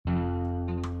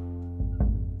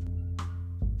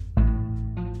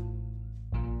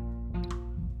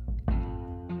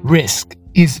risk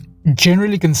is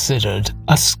generally considered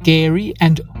a scary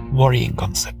and worrying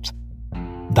concept.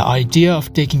 The idea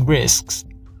of taking risks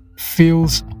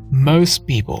fills most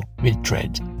people with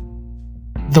dread.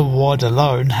 The word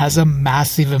alone has a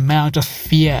massive amount of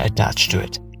fear attached to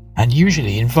it, and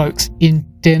usually invokes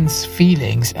intense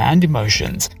feelings and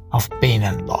emotions of pain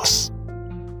and loss.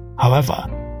 However,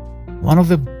 one of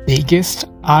the biggest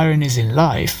ironies in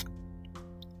life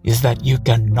is that you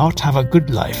cannot have a good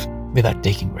life without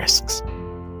taking risks.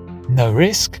 No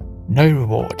risk, no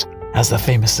reward, as the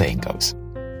famous saying goes.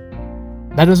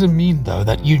 That doesn't mean, though,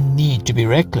 that you need to be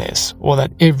reckless or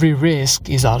that every risk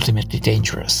is ultimately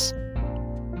dangerous.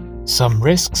 Some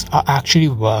risks are actually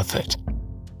worth it,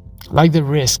 like the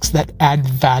risks that add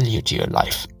value to your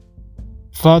life.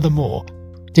 Furthermore,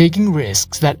 taking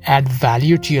risks that add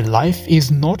value to your life is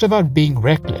not about being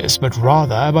reckless, but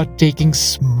rather about taking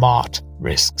smart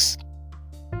risks.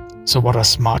 So what are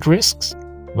smart risks?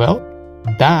 Well,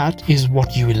 that is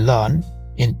what you will learn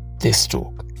in this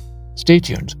talk. Stay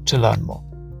tuned to learn more.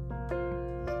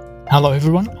 Hello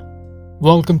everyone,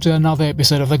 welcome to another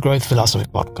episode of the Growth Philosophy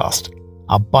Podcast,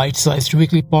 a bite-sized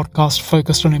weekly podcast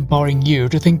focused on empowering you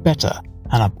to think better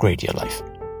and upgrade your life.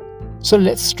 So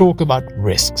let's talk about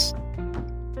risks.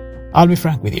 I'll be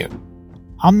frank with you,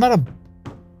 I'm not a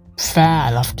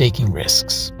fan of taking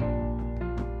risks.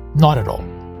 Not at all.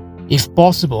 If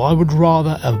possible, I would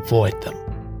rather avoid them.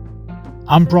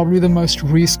 I'm probably the most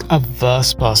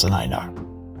risk-averse person I know.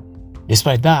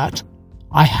 Despite that,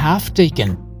 I have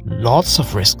taken lots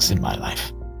of risks in my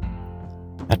life.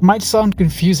 That might sound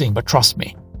confusing, but trust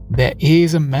me, there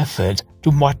is a method to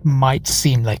what might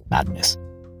seem like madness,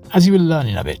 as you will learn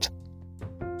in a bit.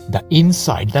 The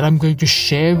insight that I'm going to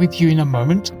share with you in a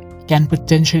moment can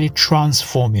potentially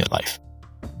transform your life.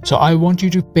 So I want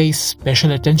you to pay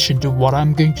special attention to what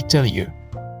I'm going to tell you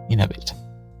in a bit.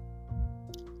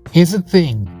 Here's the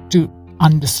thing to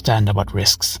understand about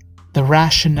risks, the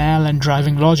rationale and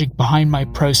driving logic behind my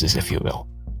process, if you will.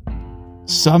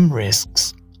 Some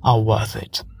risks are worth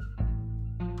it.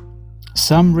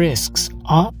 Some risks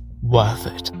are worth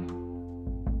it.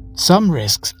 Some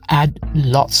risks add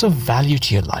lots of value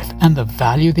to your life, and the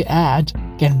value they add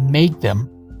can make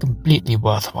them completely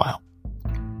worthwhile.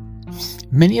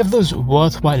 Many of those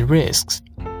worthwhile risks,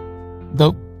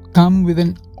 though, come with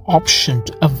an option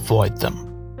to avoid them,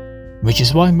 which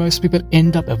is why most people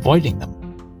end up avoiding them.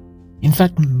 In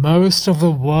fact, most of the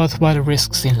worthwhile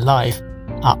risks in life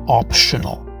are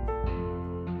optional.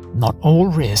 Not all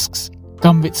risks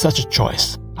come with such a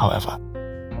choice, however.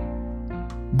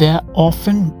 There are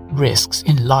often risks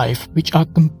in life which are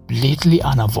completely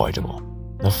unavoidable.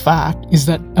 The fact is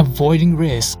that avoiding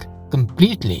risk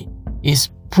completely is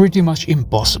pretty much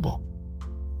impossible.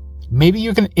 Maybe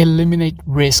you can eliminate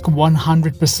risk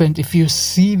 100% if you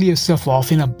seal yourself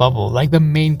off in a bubble like the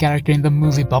main character in the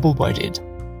movie Bubble Boy did.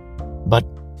 But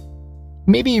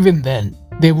maybe even then,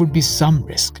 there would be some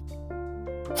risk.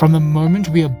 From the moment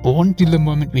we are born till the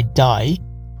moment we die,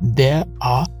 there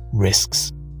are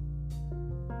risks.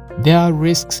 There are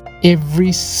risks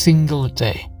every single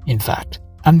day, in fact,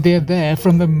 and they're there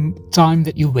from the time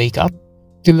that you wake up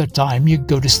till the time you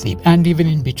go to sleep, and even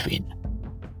in between.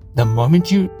 The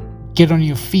moment you get on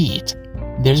your feet,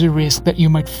 there's a risk that you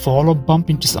might fall or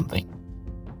bump into something.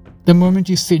 The moment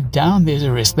you sit down, there's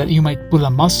a risk that you might pull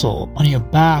a muscle on your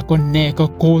back or neck or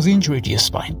cause injury to your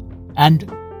spine. And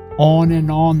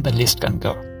on the list can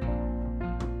go.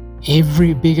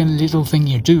 Every big and little thing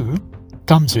you do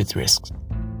comes with risks.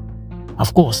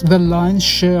 Of course, the lion's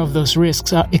share of those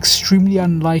risks are extremely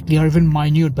unlikely or even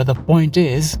minute, but the point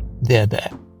is, they're there.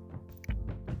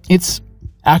 It's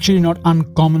actually not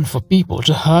uncommon for people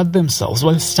to hurt themselves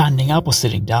while standing up or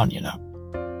sitting down, you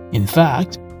know. In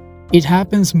fact, it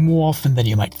happens more often than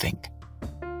you might think.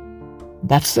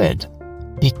 That said,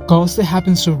 because they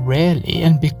happen so rarely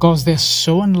and because they're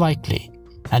so unlikely,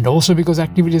 and also because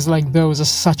activities like those are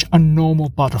such a normal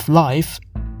part of life,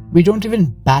 we don't even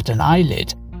bat an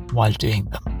eyelid while doing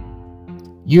them.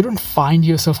 You don't find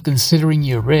yourself considering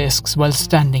your risks while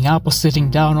standing up or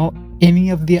sitting down or any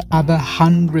of the other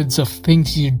hundreds of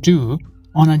things you do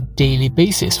on a daily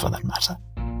basis for that matter.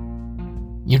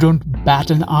 You don't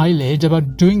bat an eyelid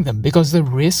about doing them because the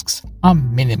risks are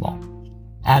minimal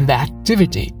and the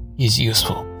activity is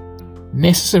useful,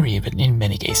 necessary even in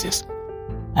many cases.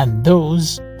 And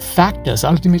those factors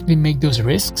ultimately make those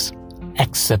risks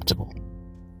acceptable.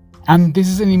 And this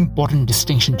is an important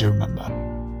distinction to remember.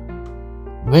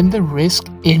 When the risk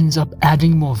ends up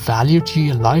adding more value to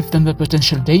your life than the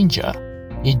potential danger,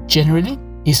 it generally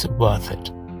is worth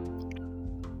it.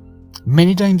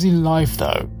 Many times in life,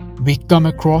 though, we come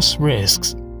across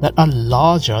risks that are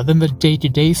larger than the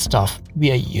day-to-day stuff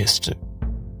we are used to.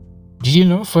 Did you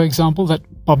know, for example, that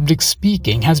public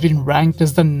speaking has been ranked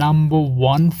as the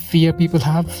 #1 fear people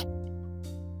have?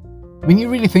 When you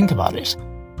really think about it,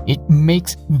 it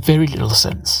makes very little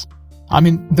sense. I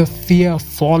mean, the fear of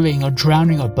falling or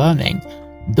drowning or burning,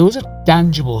 those are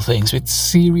tangible things with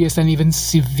serious and even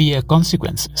severe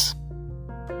consequences.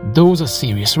 Those are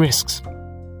serious risks.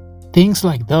 Things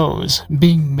like those,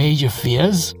 being major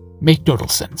fears, make total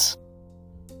sense.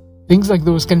 Things like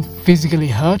those can physically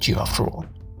hurt you after all.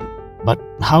 But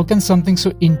how can something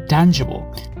so intangible,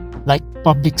 like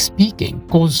public speaking,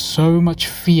 cause so much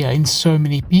fear in so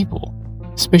many people,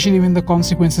 especially when the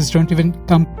consequences don't even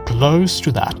come close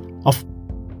to that of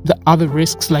the other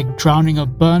risks like drowning or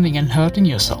burning and hurting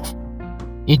yourself?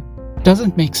 It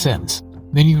doesn't make sense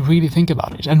when you really think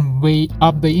about it and weigh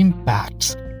up the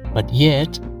impacts, but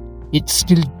yet it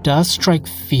still does strike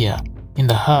fear in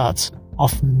the hearts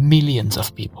of millions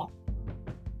of people.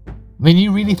 When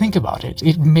you really think about it,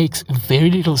 it makes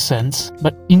very little sense,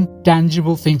 but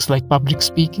intangible things like public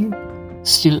speaking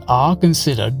still are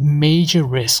considered major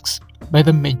risks by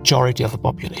the majority of the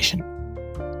population.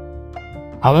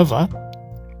 However,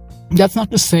 that's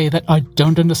not to say that I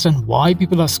don't understand why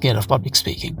people are scared of public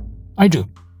speaking. I do.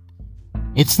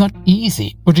 It's not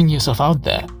easy putting yourself out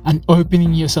there and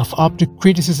opening yourself up to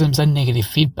criticisms and negative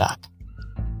feedback.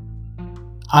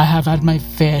 I have had my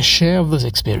fair share of those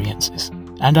experiences,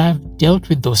 and I have dealt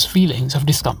with those feelings of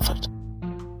discomfort.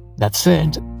 That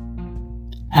said,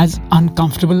 as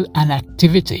uncomfortable an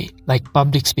activity like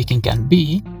public speaking can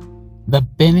be, the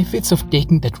benefits of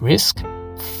taking that risk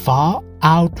far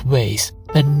outweighs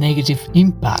the negative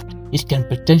impact it can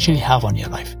potentially have on your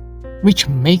life, which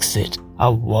makes it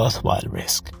a worthwhile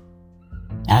risk.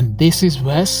 And this is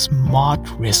where smart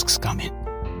risks come in.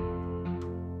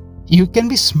 You can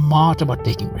be smart about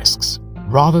taking risks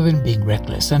rather than being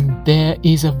reckless, and there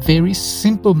is a very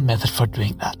simple method for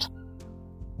doing that.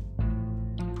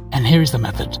 And here is the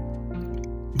method.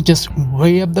 Just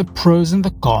weigh up the pros and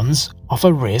the cons of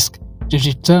a risk to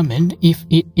determine if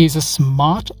it is a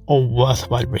smart or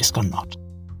worthwhile risk or not.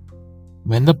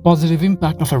 When the positive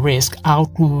impact of a risk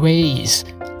outweighs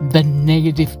the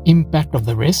negative impact of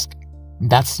the risk,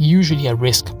 that's usually a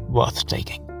risk worth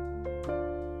taking.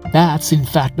 That's in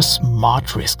fact a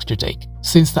smart risk to take,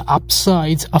 since the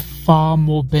upsides are far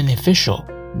more beneficial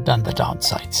than the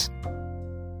downsides.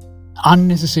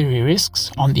 Unnecessary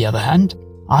risks, on the other hand,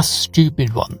 are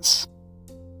stupid ones.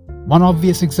 One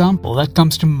obvious example that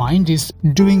comes to mind is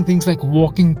doing things like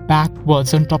walking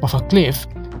backwards on top of a cliff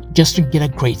just to get a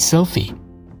great selfie.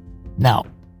 Now,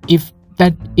 if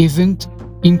that isn't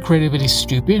incredibly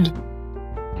stupid,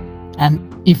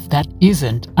 and if that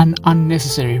isn't an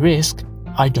unnecessary risk,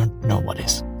 I don't know what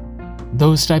is.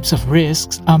 Those types of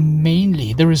risks are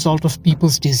mainly the result of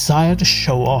people's desire to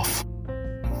show off.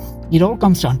 It all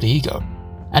comes down to ego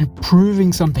and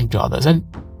proving something to others, and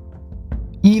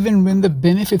even when the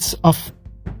benefits of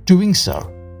doing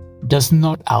so does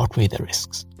not outweigh the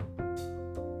risks.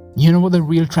 You know what the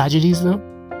real tragedy is though?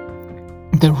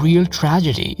 The real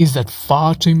tragedy is that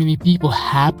far too many people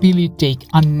happily take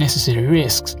unnecessary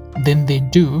risks than they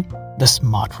do the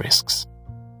smart risks.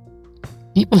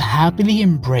 People happily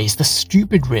embrace the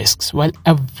stupid risks while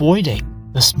avoiding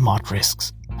the smart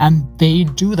risks. And they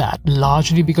do that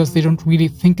largely because they don't really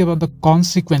think about the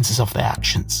consequences of their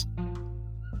actions.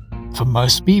 For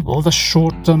most people, the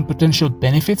short-term potential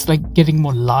benefits like getting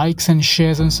more likes and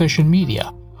shares on social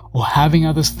media or having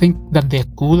others think that they're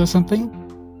cool or something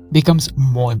becomes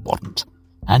more important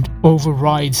and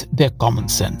overrides their common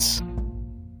sense.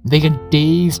 They get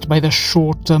dazed by the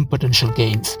short-term potential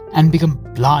gains and become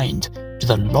blind to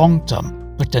the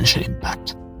long-term potential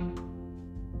impact.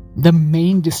 The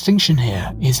main distinction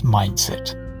here is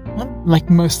mindset, like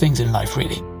most things in life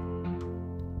really.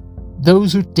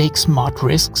 Those who take smart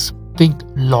risks think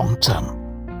long-term,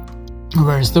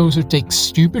 whereas those who take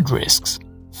stupid risks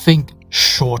think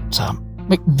short-term,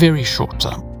 like very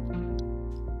short-term.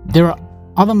 There are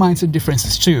other mindset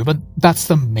differences too, but that's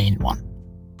the main one.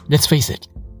 Let's face it,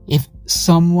 if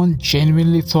someone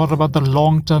genuinely thought about the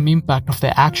long-term impact of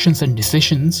their actions and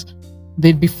decisions,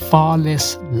 they'd be far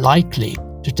less likely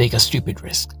to take a stupid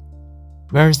risk.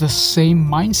 Whereas the same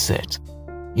mindset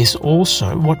is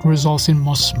also what results in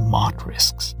more smart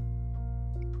risks.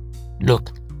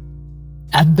 Look,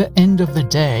 at the end of the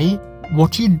day,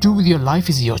 what you do with your life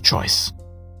is your choice.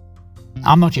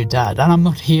 I'm not your dad, and I'm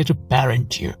not here to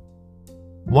parent you.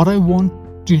 What I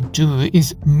want to do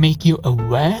is make you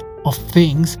aware of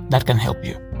things that can help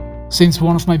you, since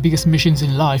one of my biggest missions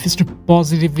in life is to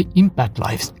positively impact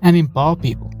lives and empower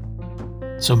people.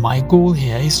 So my goal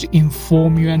here is to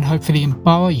inform you and hopefully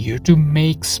empower you to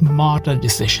make smarter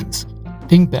decisions,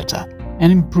 think better,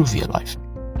 and improve your life.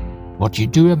 What you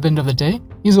do at the end of the day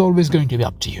is always going to be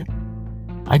up to you.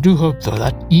 I do hope though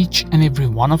that each and every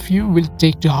one of you will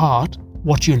take to heart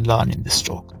what you learn in this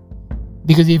talk.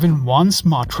 Because even one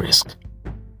smart risk,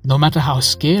 no matter how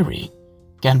scary,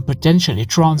 can potentially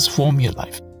transform your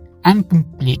life and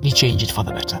completely change it for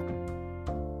the better.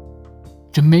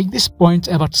 To make this point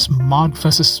about smart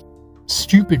versus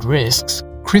stupid risks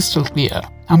crystal clear,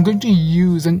 I'm going to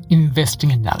use an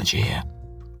investing analogy here.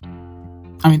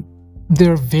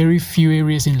 There are very few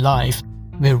areas in life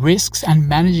where risks and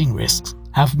managing risks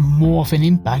have more of an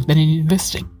impact than in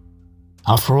investing.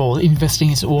 After all,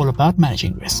 investing is all about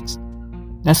managing risks.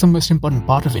 That's the most important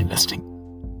part of investing.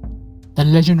 The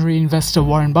legendary investor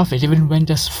Warren Buffett even went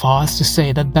as far as to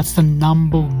say that that's the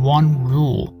number one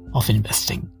rule of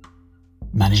investing: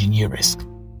 managing your risk.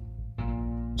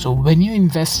 So when you're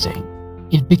investing,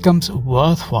 it becomes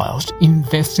worthwhile to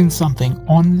invest in something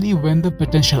only when the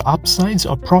potential upsides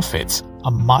or profits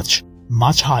are much,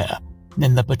 much higher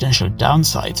than the potential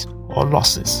downsides or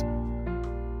losses.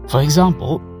 For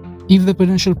example, if the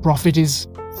potential profit is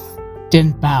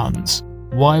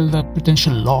 £10 while the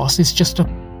potential loss is just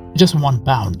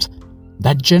 £1,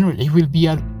 that generally will be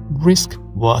a risk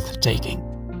worth taking.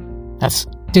 That's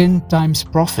 10 times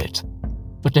profit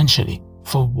potentially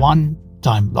for one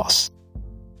time loss.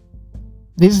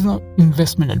 This is not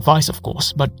investment advice, of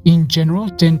course, but in general,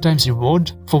 10 times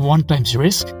reward for one time's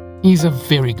risk is a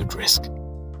very good risk.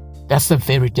 That's the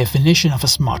very definition of a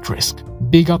smart risk: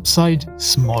 big upside,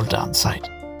 small downside.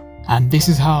 And this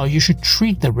is how you should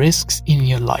treat the risks in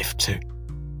your life too.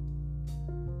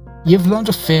 You've learned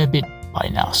a fair bit by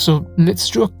now, so let's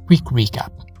do a quick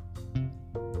recap.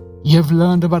 You have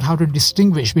learned about how to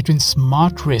distinguish between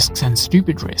smart risks and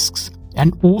stupid risks,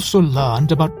 and also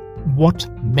learned about what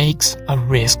makes a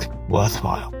risk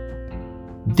worthwhile.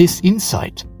 This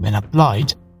insight, when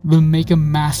applied, will make a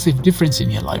massive difference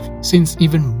in your life, since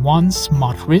even one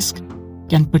smart risk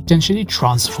can potentially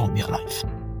transform your life.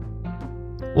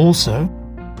 Also,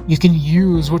 you can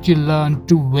use what you learned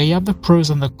to weigh up the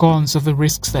pros and the cons of the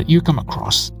risks that you come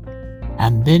across,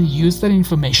 and then use that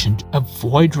information to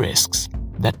avoid risks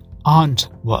that aren't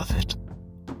worth it.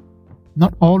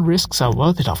 Not all risks are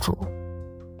worth it after all.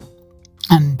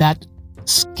 And that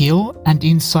skill and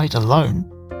insight alone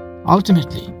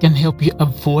ultimately can help you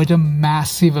avoid a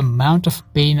massive amount of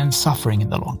pain and suffering in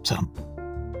the long term.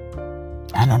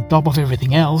 And on top of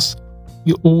everything else,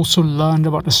 you also learned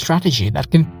about a strategy that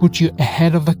can put you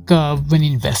ahead of the curve when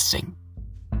investing.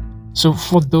 So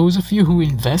for those of you who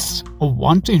invest or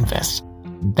want to invest,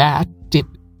 that tip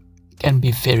can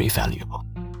be very valuable.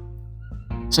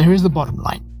 So here's the bottom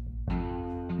line.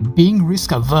 Being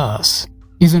risk averse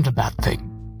isn't a bad thing.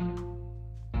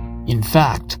 In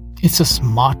fact, it's a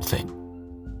smart thing.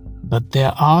 But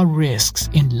there are risks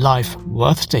in life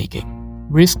worth taking,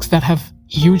 risks that have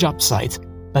huge upsides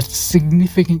but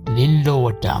significantly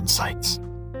lower downsides.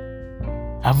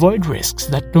 Avoid risks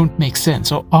that don't make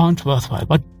sense or aren't worthwhile,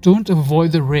 but don't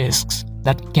avoid the risks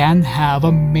that can have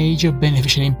a major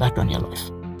beneficial impact on your life.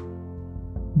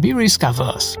 Be risk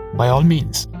averse by all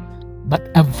means, but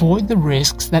avoid the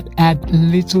risks that add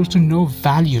little to no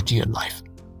value to your life,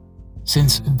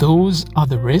 since those are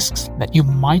the risks that you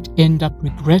might end up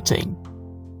regretting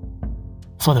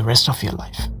for the rest of your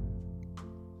life.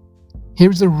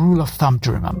 Here's a rule of thumb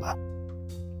to remember.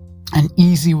 An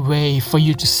easy way for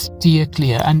you to steer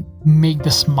clear and make the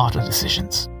smarter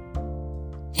decisions.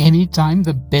 Anytime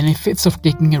the benefits of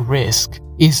taking a risk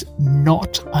is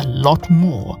not a lot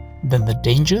more than the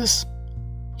dangers,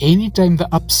 anytime the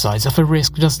upsides of a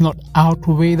risk does not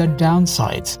outweigh the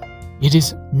downsides, it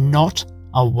is not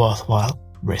a worthwhile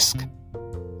risk.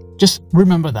 Just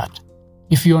remember that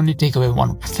if you only take away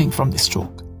one thing from this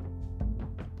talk.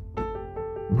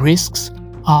 Risks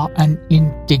are an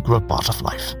integral part of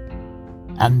life,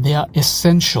 and they are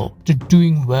essential to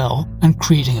doing well and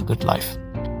creating a good life.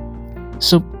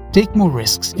 So take more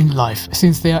risks in life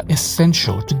since they are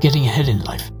essential to getting ahead in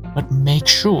life, but make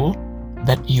sure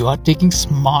that you are taking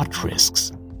smart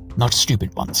risks, not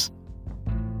stupid ones.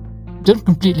 Don't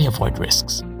completely avoid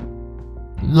risks.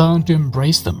 Learn to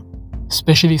embrace them,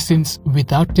 especially since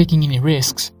without taking any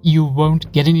risks, you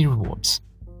won't get any rewards.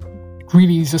 It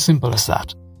really is as simple as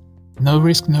that. No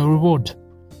risk, no reward.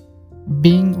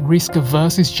 Being risk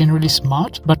averse is generally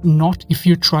smart, but not if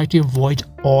you try to avoid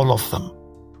all of them.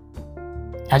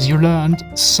 As you learned,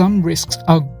 some risks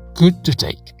are good to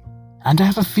take, and I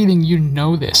have a feeling you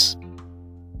know this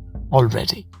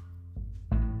already.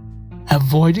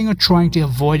 Avoiding or trying to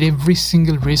avoid every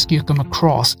single risk you come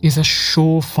across is a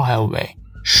surefire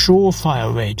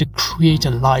way to create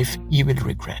a life you will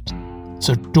regret.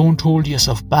 So don't hold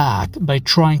yourself back by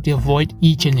trying to avoid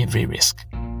each and every risk.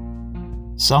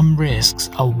 Some risks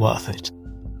are worth it,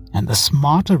 and the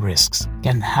smarter risks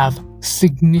can have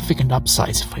significant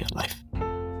upsides for your life.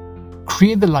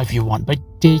 Create the life you want by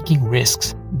taking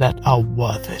risks that are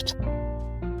worth it.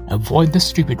 Avoid the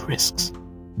stupid risks,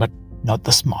 but not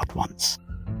the smart ones.